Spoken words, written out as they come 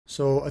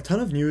So a ton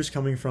of news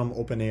coming from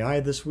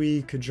OpenAI this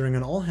week. During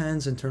an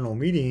all-hands internal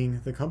meeting,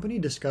 the company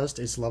discussed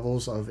its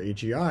levels of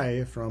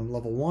AGI, from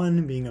level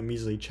 1 being a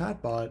measly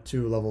chatbot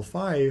to level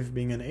 5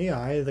 being an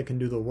AI that can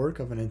do the work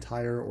of an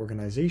entire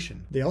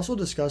organization. They also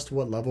discussed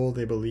what level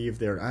they believe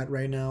they're at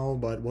right now,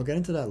 but we'll get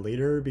into that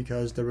later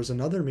because there was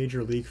another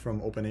major leak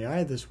from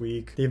OpenAI this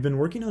week. They've been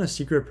working on a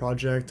secret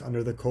project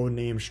under the code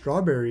name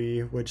Strawberry,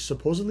 which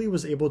supposedly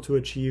was able to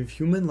achieve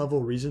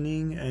human-level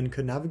reasoning and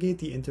could navigate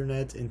the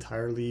internet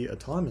entirely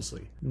autonomously.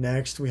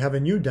 Next, we have a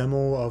new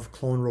demo of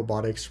Clone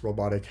Robotics'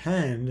 robotic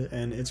hand,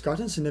 and it's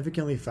gotten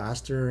significantly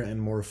faster and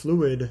more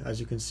fluid, as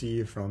you can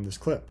see from this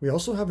clip. We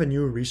also have a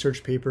new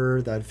research paper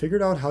that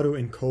figured out how to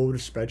encode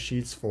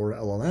spreadsheets for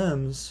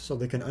LLMs so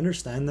they can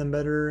understand them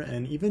better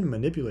and even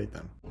manipulate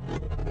them.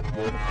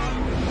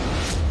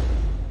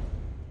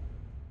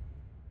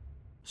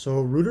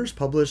 So Reuters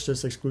published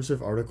this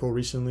exclusive article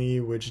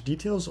recently which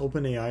details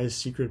OpenAI's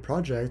secret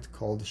project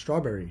called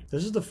Strawberry.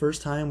 This is the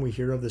first time we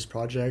hear of this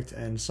project,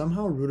 and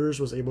somehow Reuters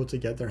was able to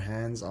get their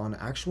hands on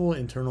actual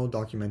internal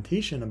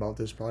documentation about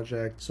this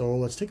project, so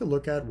let's take a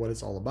look at what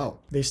it's all about.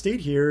 They state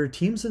here,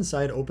 teams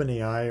inside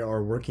OpenAI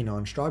are working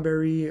on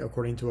Strawberry,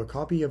 according to a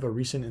copy of a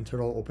recent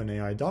internal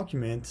OpenAI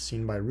document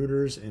seen by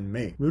Reuters in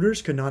May.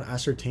 Reuters could not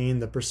ascertain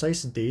the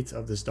precise date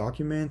of this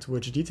document,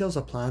 which details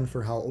a plan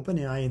for how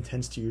OpenAI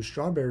intends to use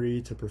Strawberry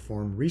to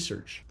perform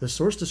research. The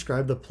source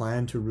described the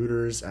plan to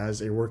Reuters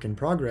as a work in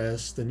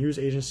progress. The news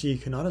agency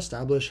cannot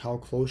establish how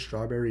close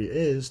Strawberry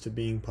is to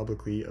being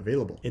publicly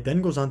available. It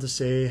then goes on to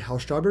say how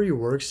Strawberry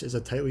works is a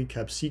tightly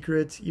kept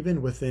secret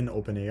even within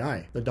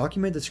OpenAI. The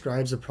document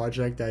describes a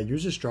project that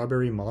uses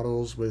Strawberry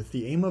models with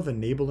the aim of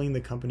enabling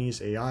the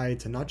company's AI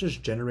to not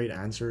just generate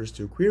answers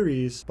to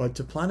queries, but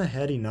to plan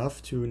ahead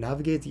enough to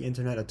navigate the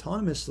internet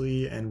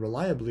autonomously and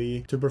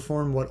reliably to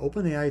perform what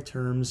OpenAI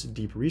terms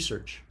deep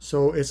research.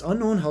 So it's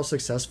unknown how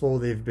successful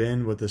they've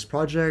been with this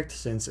project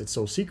since it's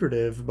so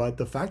secretive, but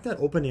the fact that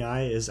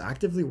OpenAI is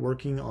actively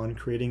working on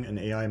creating an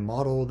AI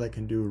model that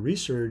can do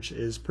research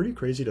is pretty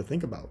crazy to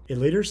think about. It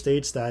later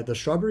states that the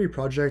Strawberry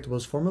project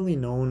was formerly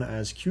known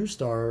as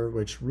QStar,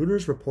 which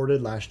Reuters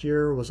reported last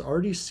year was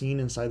already seen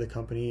inside the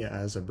company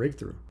as a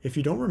breakthrough. If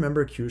you don't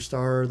remember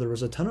QStar, there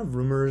was a ton of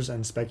rumors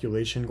and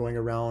speculation going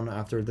around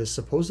after this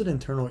supposed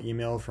internal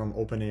email from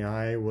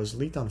OpenAI was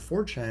leaked on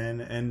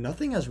 4chan, and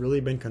nothing has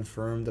really been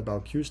confirmed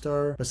about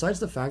QStar besides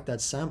the fact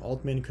that Sam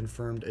Altman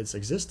confirmed its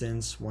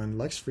existence when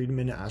Lex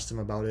Friedman asked him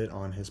about it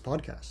on his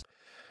podcast.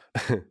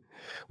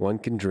 One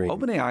can dream.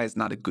 OpenAI is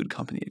not a good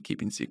company at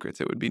keeping secrets.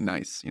 It would be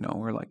nice,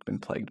 we're been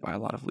plagued by a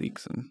lot of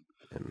leaks, and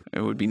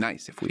it would be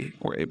nice if we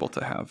were able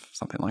to have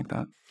something like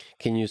that.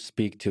 Can you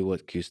speak to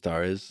what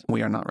QStar is?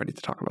 We are not ready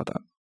to talk about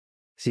that.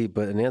 See,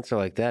 but an answer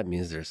like that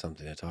means there's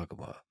something to talk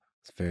about.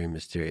 It's very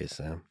mysterious,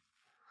 Sam.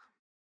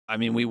 I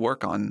mean, we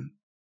work on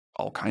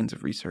all kinds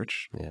of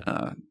research.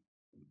 Yeah.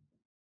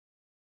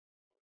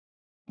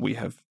 We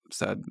have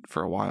said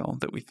for a while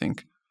that we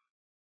think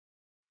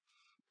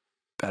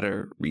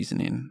better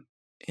reasoning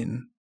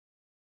in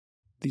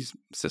these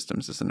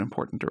systems is an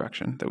important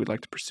direction that we'd like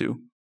to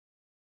pursue.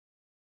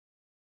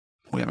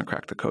 We haven't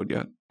cracked the code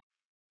yet.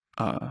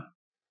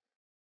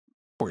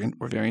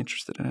 We're very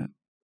interested in it.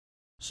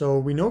 So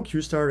we know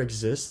QStar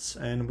exists,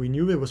 and we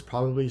knew it was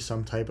probably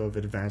some type of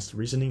advanced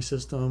reasoning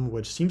system,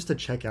 which seems to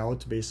check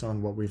out based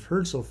on what we've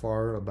heard so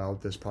far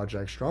about this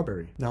project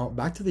Strawberry. Now,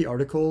 back to the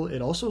article,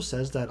 it also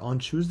says that on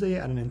Tuesday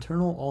at an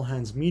internal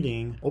all-hands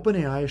meeting,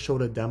 OpenAI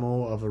showed a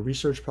demo of a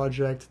research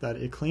project that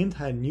it claimed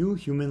had new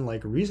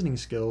human-like reasoning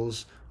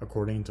skills,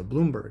 according to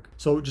Bloomberg.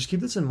 So just keep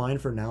this in mind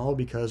for now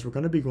because we're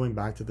going to be going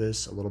back to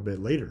this a little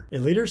bit later.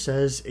 It later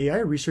says, AI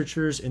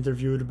researchers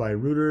interviewed by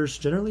Reuters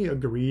generally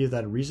agree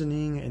that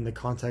reasoning in the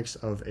context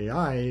of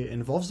AI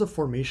involves the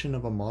formation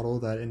of a model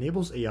that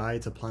enables AI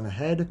to plan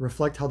ahead,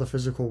 reflect how the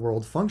physical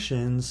world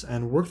functions,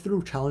 and work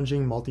through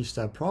challenging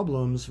multi-step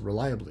problems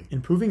reliably.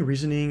 Improving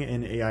reasoning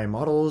in AI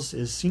models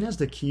is seen as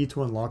the key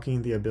to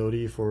unlocking the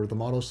ability for the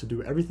models to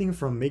do everything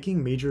from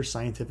making major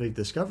scientific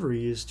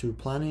discoveries to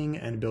planning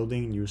and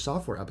building new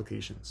software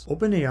applications.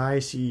 OpenAI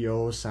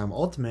CEO Sam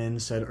Altman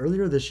said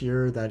earlier this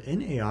year that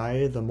in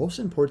AI, the most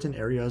important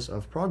areas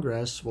of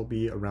progress will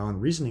be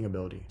around reasoning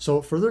ability.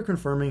 So further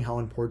confirming how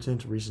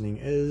important reasoning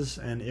is,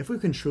 and if we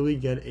can truly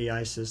get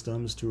AI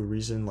systems to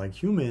reason like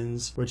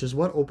humans, which is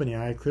what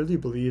OpenAI clearly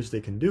believes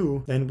they can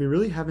do, then we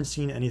really haven't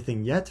seen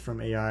anything yet from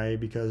AI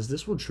because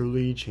this will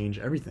truly change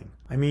everything.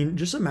 I mean,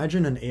 just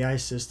imagine an AI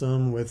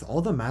system with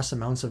all the mass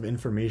amounts of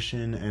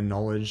information and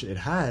knowledge it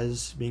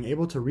has being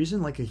able to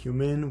reason like a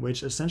human,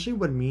 which essentially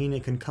would mean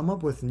it can come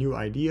up with new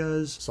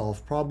ideas,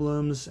 solve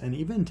problems, and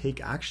even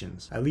take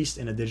actions, at least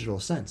in a digital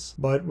sense.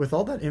 But with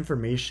all that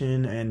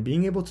information and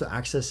being able to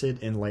access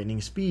it in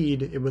lightning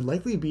speed, it would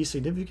likely be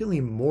significantly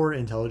more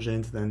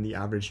intelligent than the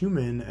average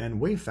human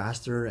and way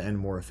faster and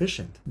more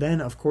efficient.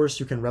 Then, of course,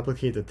 you can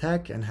replicate the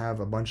tech and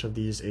have a bunch of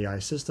these AI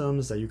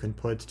systems that you can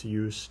put to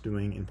use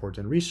doing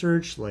important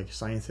research like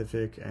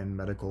scientific and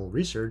medical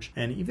research,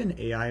 and even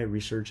AI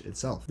research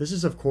itself. This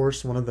is, of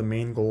course, one of the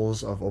main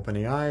goals of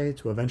OpenAI,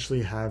 to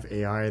eventually have AI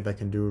AI that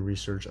can do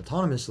research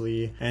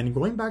autonomously. And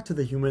going back to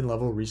the human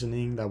level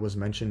reasoning that was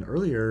mentioned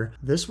earlier,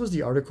 this was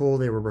the article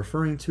they were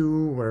referring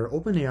to where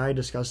OpenAI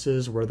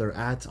discusses where they're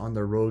at on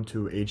their road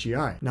to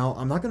AGI. Now,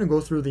 I'm not going to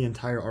go through the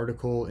entire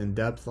article in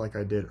depth like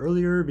I did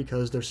earlier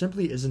because there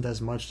simply isn't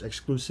as much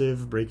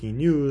exclusive breaking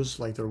news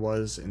like there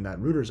was in that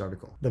Reuters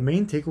article. The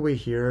main takeaway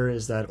here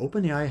is that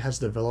OpenAI has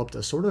developed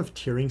a sort of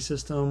tiering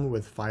system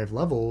with 5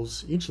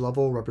 levels, each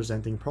level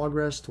representing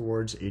progress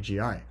towards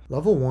AGI.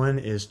 Level 1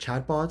 is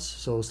chatbots,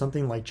 so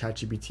something like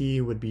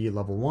ChatGPT would be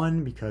level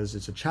 1 because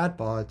it's a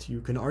chatbot.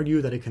 You can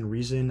argue that it can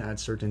reason at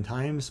certain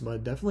times,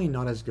 but definitely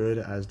not as good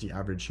as the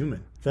average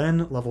human.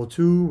 Then level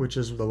 2, which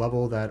is the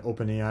level that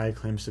OpenAI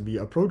claims to be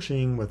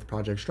approaching with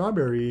Project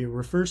Strawberry,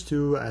 refers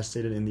to, as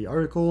stated in the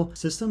article,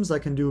 systems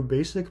that can do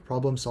basic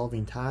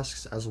problem-solving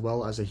tasks as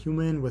well as a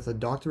human with a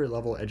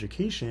doctorate-level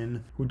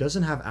education who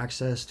doesn't have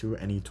access to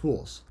any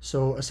tools.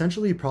 So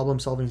essentially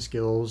problem-solving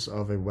skills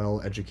of a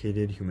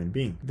well-educated human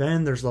being.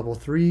 Then there's level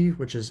 3,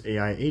 which is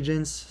AI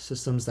agents,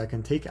 systems that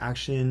can take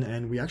action,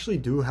 and we actually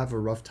do have a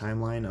rough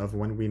timeline of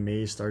when we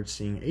may start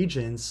seeing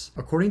agents.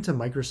 According to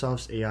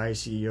Microsoft's AI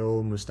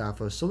CEO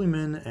Mustafa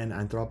Suleyman and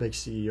Anthropic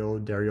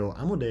CEO Dario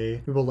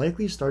Amodei, we will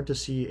likely start to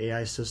see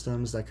AI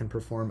systems that can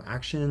perform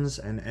actions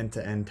and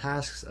end-to-end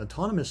tasks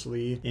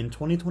autonomously in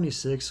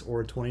 2026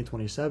 or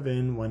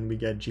 2027 when we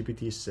get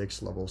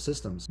GPT-6 level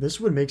systems. This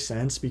would make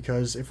sense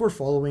because if we're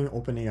following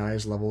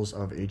OpenAI's levels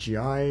of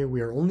AGI,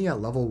 we are only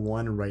at level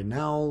 1 right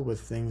now with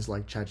things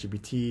like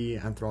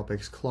ChatGPT,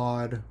 Anthropic's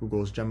Claude,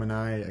 Google's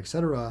Gemini,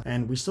 etc.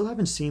 And we still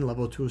haven't seen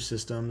level 2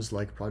 systems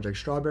like Project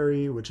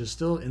Strawberry, which is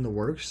still in the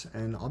works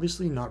and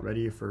obviously not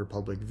ready for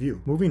public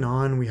view. Moving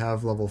on, we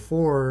have level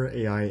 4,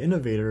 AI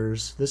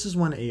innovators. This is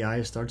when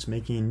AI starts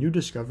making new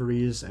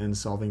discoveries and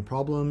solving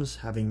problems,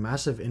 having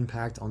massive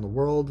impact on the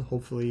world,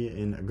 hopefully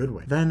in a good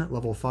way. Then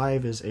level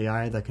 5 is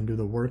AI that can do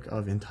the work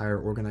of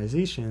entire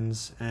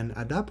organizations, and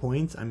at that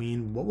point, I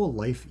mean, what will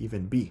life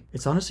even be?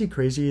 It's honestly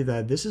crazy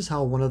that this is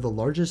how one of the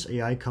largest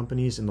AI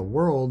companies in the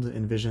world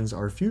envisions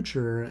our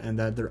future, and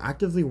that they're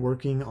actively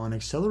working on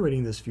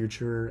accelerating this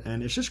future,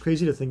 and it's just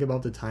crazy to think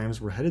about the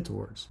times we're headed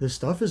towards. This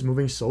stuff is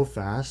moving so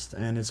fast,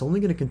 and it's only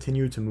going to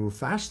continue to move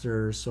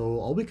faster, so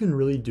all we can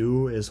really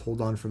do is hold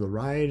on for the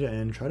ride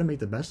and try to make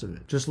the best of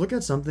it. Just look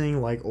at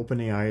something like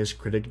OpenAI's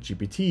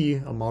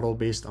CriticGPT, a model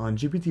based on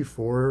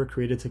GPT-4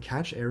 created to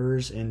catch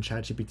errors in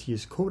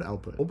ChatGPT's code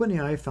output.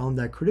 OpenAI found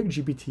that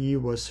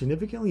CriticGPT was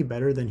significantly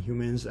better than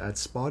humans at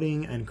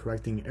spotting and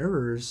correcting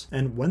errors,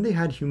 and when they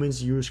had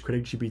humans use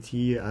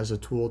CriticGPT as a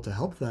tool to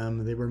help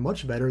them, they were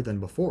much better than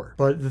before.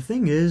 But the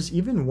thing is,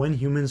 even when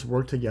humans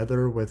worked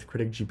together with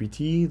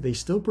CriticGPT, they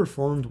still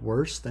performed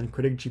worse than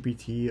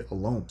CriticGPT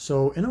alone.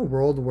 So in a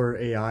world where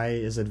AI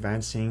is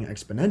advancing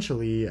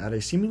exponentially at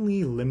a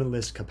seemingly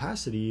limitless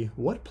capacity,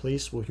 what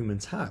place will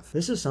humans have?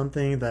 This is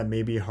something that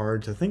may be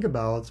hard to think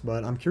about,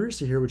 but I'm curious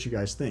to hear what you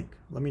guys think.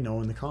 Let me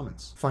know in the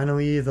comments.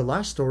 Finally, the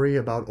last story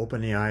about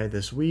OpenAI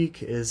this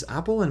week is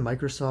Apple and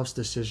Microsoft's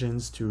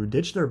decisions to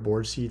ditch their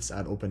board seats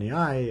at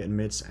OpenAI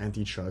amidst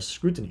antitrust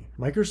scrutiny.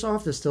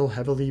 Microsoft is still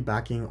heavily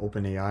backing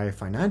OpenAI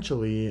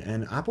financially,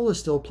 and Apple is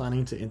still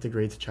planning to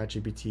integrate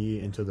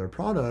ChatGPT into their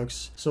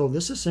products, so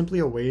this is simply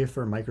a way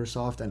for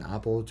Microsoft and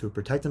Apple to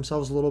protect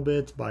themselves a little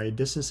bit by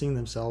distancing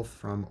themselves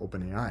from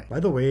OpenAI. By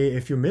the way,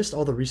 if you missed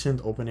all the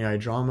recent OpenAI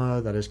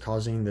drama that is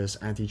causing this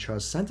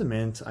antitrust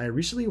sentiment, I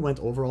recently went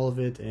over all of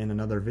it in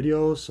another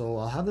video, so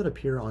I'll have that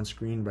appear on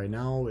screen right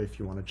now if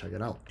you want to check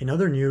it out. In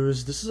other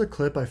news, this is a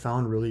clip I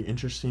found really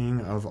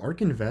interesting of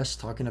ARK Invest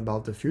talking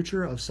about the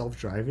future of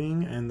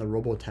self-driving and the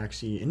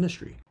Robotaxi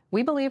industry.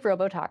 We believe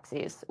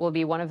robotaxis will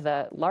be one of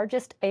the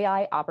largest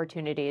AI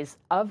opportunities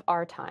of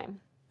our time,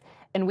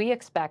 and we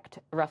expect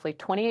roughly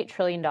 $28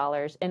 trillion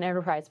in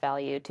enterprise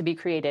value to be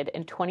created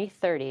in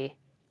 2030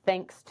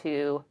 thanks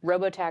to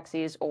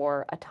robotaxis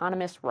or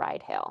autonomous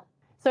ride-hail.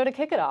 So to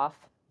kick it off,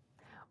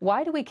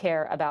 why do we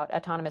care about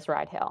autonomous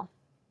ride-hail?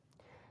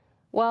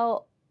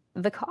 Well,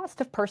 the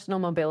cost of personal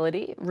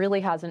mobility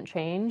really hasn't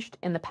changed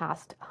in the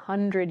past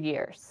 100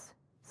 years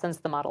since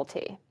the Model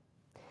T,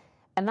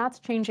 and that's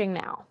changing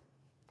now.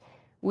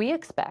 We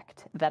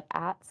expect that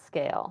at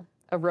scale,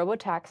 a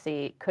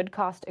robotaxi could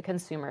cost a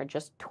consumer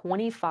just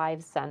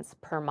 25 cents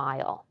per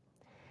mile.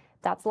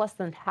 That's less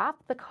than half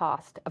the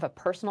cost of a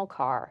personal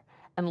car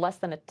and less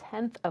than a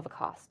tenth of the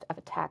cost of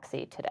a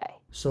taxi today.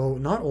 So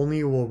not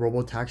only will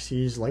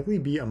robotaxis likely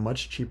be a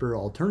much cheaper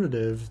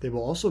alternative, they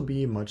will also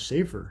be much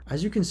safer.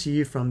 As you can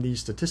see from these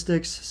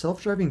statistics,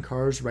 self-driving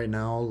cars right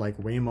now like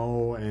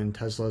Waymo and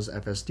Tesla's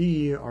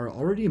FSD are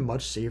already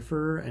much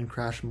safer and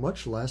crash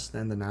much less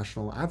than the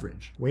national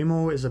average.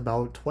 Waymo is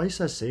about twice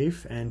as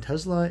safe, and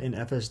Tesla in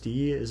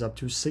FSD is up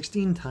to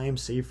 16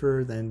 times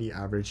safer than the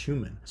average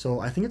human. So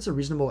I think it's a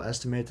reasonable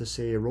estimate to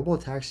say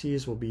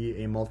robotaxis will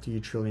be a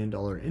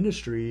multi-trillion-dollar industry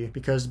industry,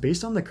 because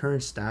based on the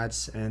current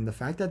stats and the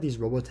fact that these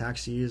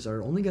robotaxis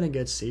are only going to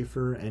get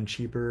safer and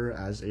cheaper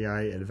as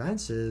AI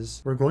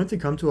advances, we're going to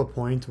come to a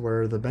point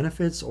where the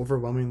benefits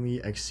overwhelmingly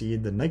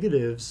exceed the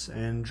negatives,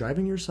 and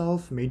driving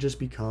yourself may just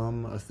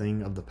become a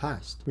thing of the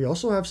past. We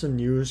also have some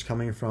news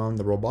coming from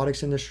the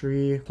robotics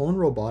industry. Clone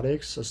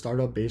Robotics, a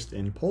startup based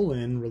in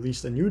Poland,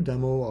 released a new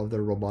demo of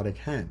their robotic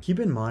hand. Keep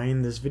in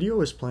mind, this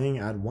video is playing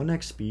at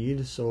 1x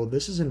speed, so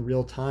this is in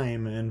real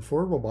time, and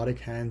for a robotic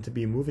hand to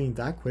be moving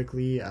that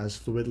quickly as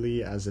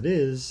fluidly as it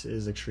is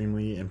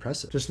extremely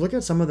impressive. Just look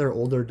at some of their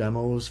older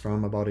demos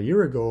from about a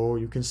year ago.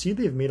 You can see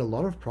they've made a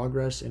lot of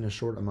progress in a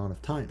short amount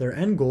of time. Their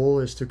end goal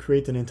is to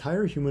create an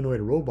entire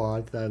humanoid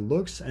robot that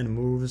looks and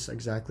moves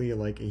exactly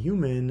like a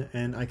human,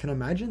 and I can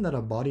imagine that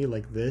a body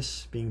like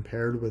this being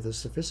paired with a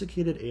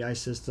sophisticated AI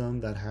system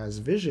that has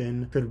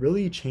vision could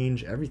really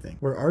change everything.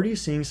 We're already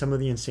seeing some of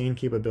the insane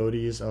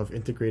capabilities of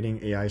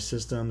integrating AI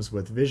systems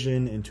with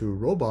vision into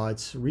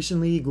robots.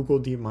 Recently, Google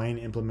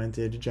Deepmind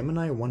implemented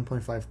Gemini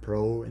 1.5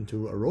 Pro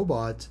into a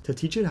robot to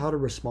teach it how to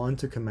respond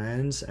to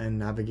commands and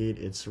navigate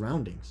its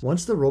surroundings.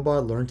 Once the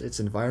robot learned its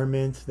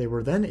environment, they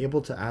were then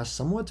able to ask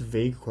somewhat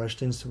vague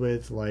questions to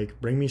it, like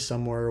bring me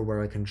somewhere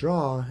where I can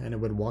draw, and it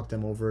would walk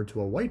them over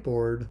to a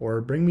whiteboard,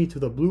 or bring me to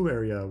the blue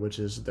area, which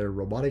is their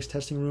robotics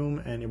testing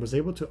room, and it was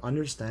able to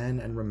understand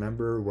and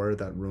remember where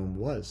that room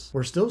was.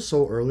 We're still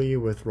so early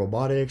with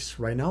robotics.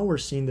 Right now we're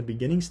seeing the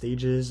beginning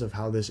stages of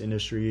how this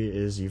industry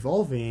is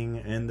evolving,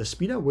 and the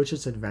speed at which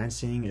it's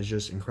advancing is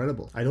just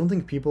incredible. I don't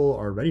think people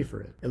are ready for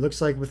it. It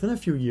looks like within a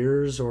few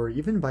years, or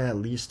even by at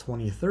least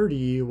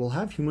 2030, we'll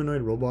have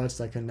humanoid robots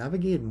that can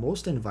navigate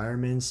most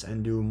environments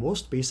and do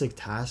most basic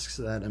tasks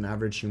that an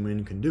average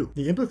human can do.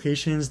 The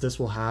implications this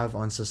will have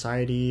on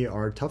society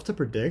are tough to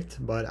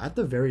predict, but at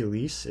the very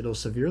least, it'll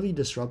severely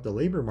disrupt the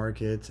labor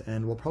market,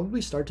 and we'll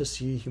probably start to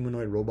see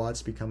humanoid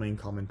robots becoming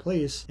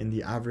commonplace in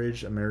the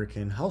average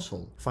American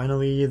household.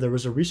 Finally, there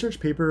was a research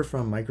paper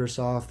from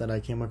Microsoft that I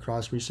came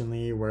across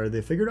recently where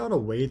they figured out a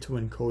way to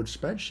encode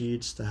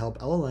spreadsheets to help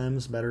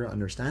LLMs better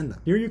understand them.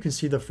 Here you can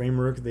see the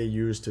framework they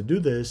use to do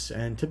this,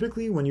 and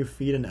typically when you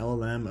feed an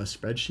LLM a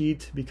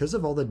spreadsheet, because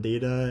of all the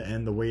data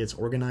and the way it's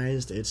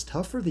organized, it's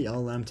tough for the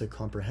LLM to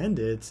comprehend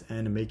it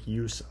and make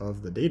use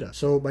of the data.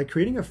 So by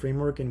creating a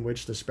framework in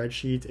which the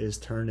spreadsheet is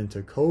turned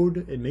into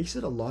code, it makes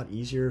it a lot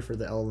easier for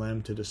the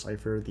LLM to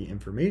decipher the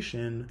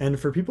information. And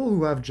for people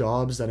who have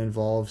jobs that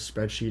involve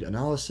spreadsheet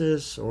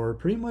analysis or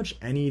pretty much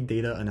any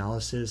data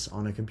analysis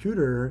on a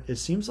computer, it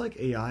seems like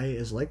AI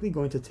is likely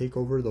going to take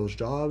over those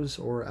jobs,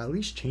 or at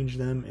least change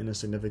them in a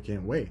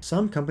significant way.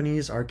 Some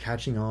companies are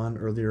catching on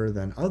earlier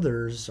than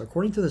others.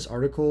 According to this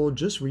article,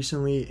 just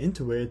recently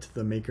Intuit,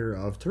 the maker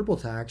of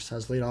TurboTax,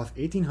 has laid off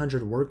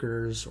 1,800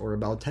 workers, or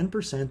about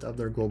 10% of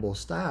their global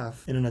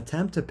staff, in an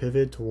attempt to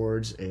pivot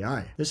towards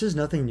AI. This is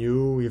nothing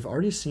new. We've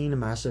already seen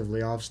massive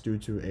layoffs due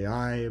to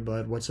AI,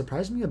 but what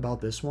surprised me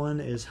about this one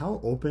is how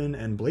open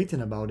and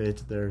blatant about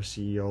it their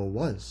CEO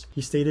was.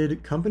 He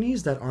stated,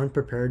 "Companies that aren't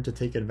prepared to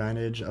take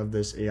advantage of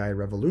this AI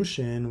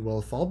revolution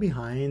will fall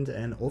behind,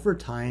 and over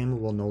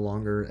time will no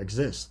longer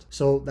exist."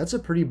 So that's a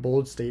pretty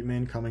bold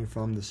statement coming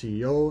from the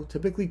CEO.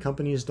 Typically,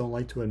 companies don't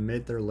like to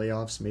admit their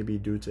layoffs may be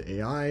due to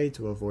AI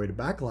to avoid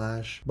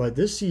backlash, but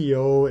this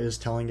CEO is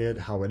telling it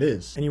how it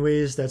is.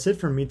 Anyways, that's it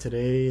from me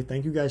today.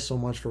 Thank you guys so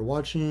much for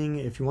watching.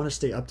 If you want to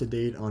stay up to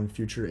date on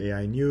future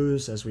AI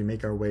news as we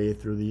make our way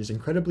through these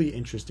incredibly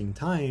interesting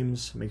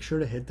times, make sure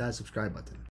to hit that subscribe button.